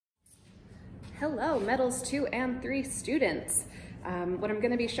Hello, Metals 2 and 3 students. What I'm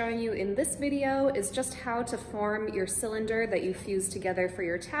going to be showing you in this video is just how to form your cylinder that you fuse together for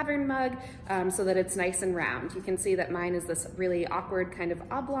your Tavern mug so that it's nice and round. You can see that mine is this really awkward kind of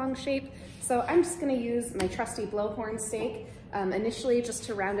oblong shape. So I'm just going to use my trusty blowhorn stake. Initially, just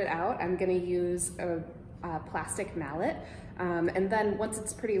to round it out, I'm going to use a plastic mallet. And then once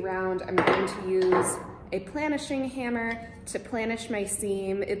it's pretty round, I'm going to use a planishing hammer to planish my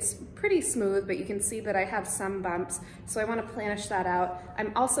seam. It's pretty smooth, but you can see that I have some bumps, so I want to planish that out.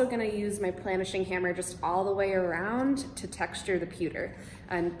 I'm also going to use my planishing hammer just all the way around to texture the pewter.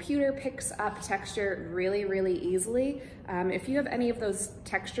 And pewter picks up texture really, really easily. If you have any of those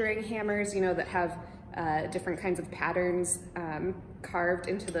texturing hammers, you know, that have different kinds of patterns carved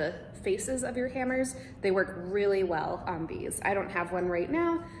into the faces of your hammers, they work really well on these. I don't have one right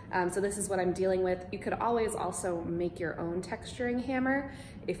now, so this is what I'm dealing with. You could always also make your own texturing hammer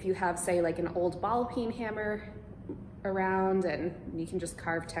if you have, say, like an old ball peen hammer around, and you can just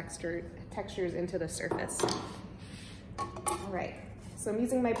carve textures into the surface. All right, so I'm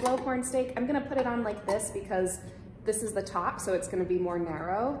using my blowhorn stake. I'm gonna put it on like this because this is the top, so it's gonna be more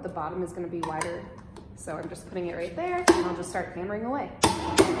narrow. The bottom is gonna be wider. So I'm just putting it right there, and I'll just start hammering away.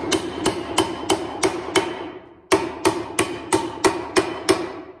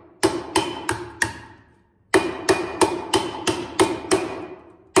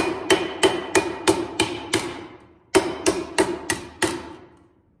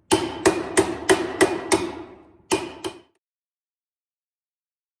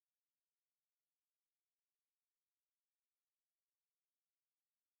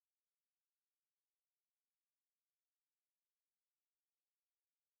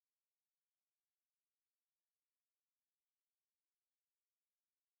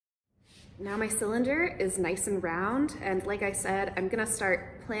 Now my cylinder is nice and round, and like I said, I'm gonna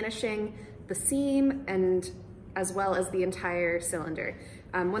start planishing the seam and as well as the entire cylinder.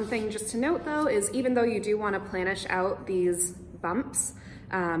 One thing just to note though is even though you do want to planish out these bumps,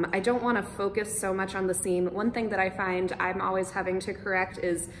 I don't want to focus so much on the seam. One thing that I find I'm always having to correct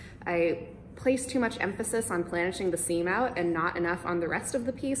is I place too much emphasis on planishing the seam out and not enough on the rest of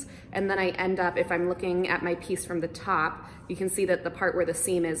the piece, and then I end up, if I'm looking at my piece from the top, you can see that the part where the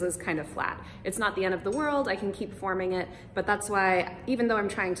seam is kind of flat. It's not the end of the world, I can keep forming it, but that's why, even though I'm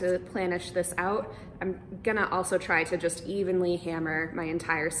trying to planish this out, I'm gonna also try to just evenly hammer my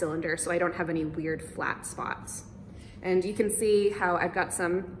entire cylinder so I don't have any weird flat spots. And you can see how I've got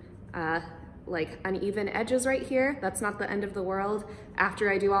some like uneven edges right here. That's not the end of the world.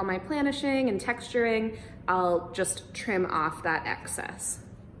 After I do all my planishing and texturing, I'll just trim off that excess.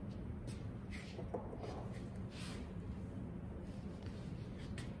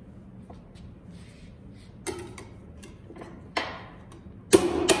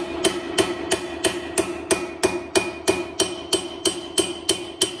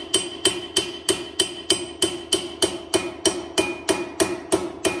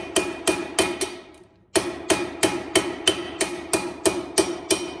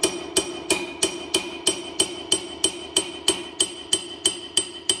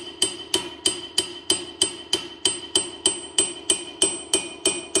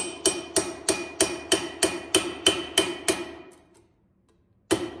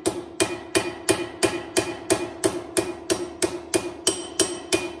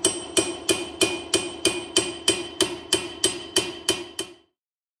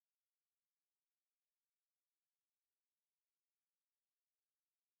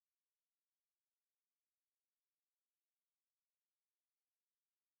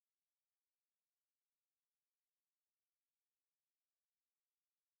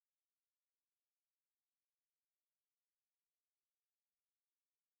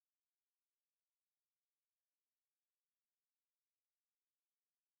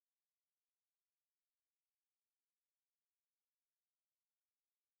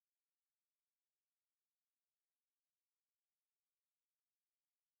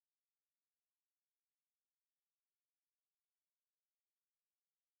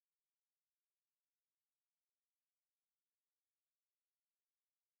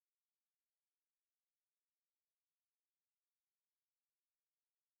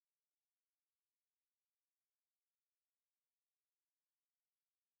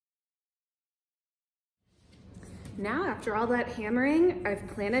 Now, after all that hammering, I've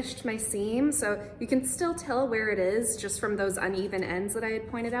planished my seam, so you can still tell where it is just from those uneven ends that I had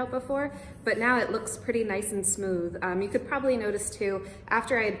pointed out before, but now it looks pretty nice and smooth. You could probably notice too,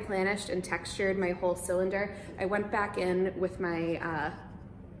 after I had planished and textured my whole cylinder, I went back in with my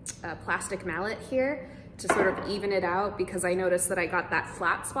plastic mallet here to sort of even it out because I noticed that I got that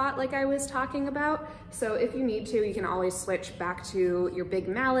flat spot like I was talking about. So if you need to, you can always switch back to your big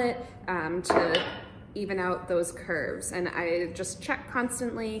mallet to even out those curves. And I just check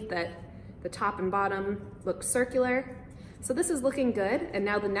constantly that the top and bottom look circular. So this is looking good. And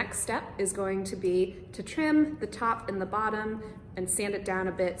now the next step is going to be to trim the top and the bottom and sand it down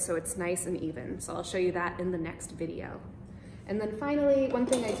a bit so it's nice and even. So I'll show you that in the next video. And then finally, one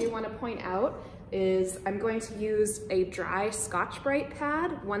thing I do want to point out is I'm going to use a dry Scotch-Brite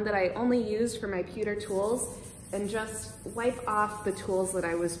pad, one that I only used for my pewter tools, and just wipe off the tools that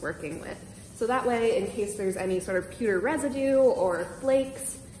I was working with. So that way, in case there's any sort of pewter residue or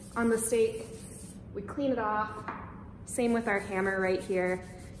flakes on the steak, we clean it off. Same with our hammer right here.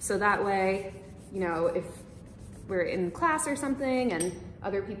 So that way, you know, if we're in class or something and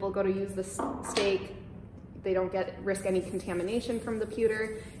other people go to use the steak, they don't risk any contamination from the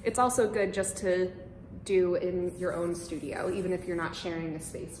pewter. It's also good just to do in your own studio, even if you're not sharing a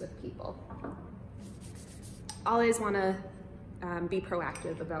space with people. Always want to be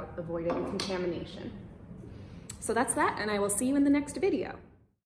proactive about avoiding contamination. So that's that, and I will see you in the next video.